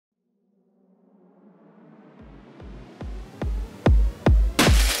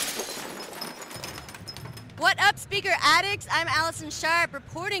Speaker Addicts, I'm Allison Sharp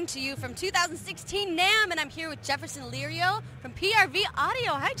reporting to you from 2016 NAMM, and I'm here with Jefferson Lirio from PRV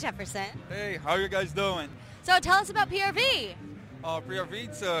Audio. Hi, Jefferson. Hey, how you guys doing? So tell us about PRV. PRV,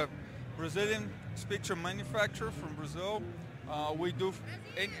 it's a Brazilian speaker manufacturer from Brazil. We do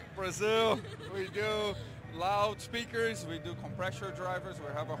in Brazil. We do loudspeakers. We do compressor drivers.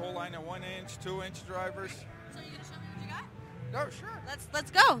 We have a whole line of 1-inch, 2-inch drivers. So you gonna show me what you got? Oh, sure.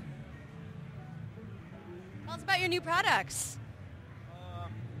 Let's go. Tell us about your new products.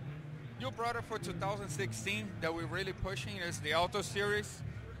 New product for 2016 that we're really pushing is the Alto series.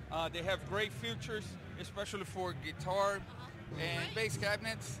 They have great features, especially for guitar and bass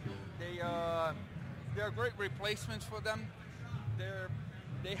cabinets. They are great replacements for them.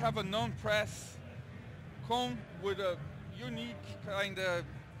 They have a non-press cone with a unique kind of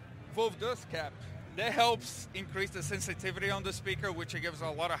valve dust cap. That helps increase the sensitivity on the speaker, which gives a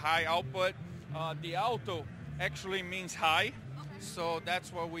lot of high output. The Alto actually means high, so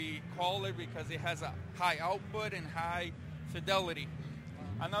that's what we call it because it has a high output and high fidelity.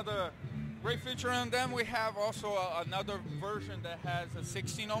 Another great feature on them, we have also another version that has a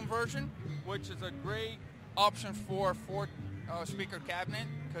 16-ohm version, which is a great option for speaker cabinet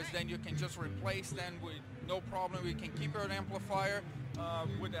because then you can just replace them with no problem. We can keep your amplifier.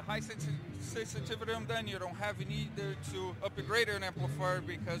 With a high sensitivity on them, you don't have a need to upgrade an amplifier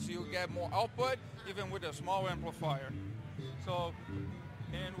because you get more output even with a small amplifier. So,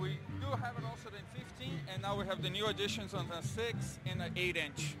 and we do have it also in 15, and now we have the new additions on the 6 and an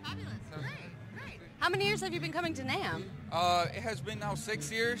 8-inch. Fabulous. Great. How many years have you been coming to NAMM? It has been now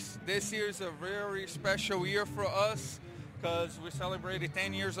 6 years. This year is a very special year for us because we celebrated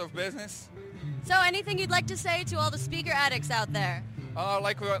 10 years of business. So anything you'd like to say to all the speaker addicts out there?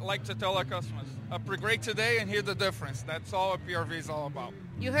 Like we like to tell our customers, upgrade today and hear the difference. That's all PRV is all about.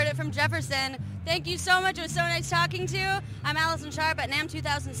 You heard it from Jefferson. Thank you so much. It was so nice talking to you. I'm Allison Sharp at NAMM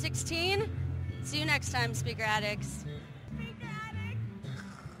 2016. See you next time, speaker addicts.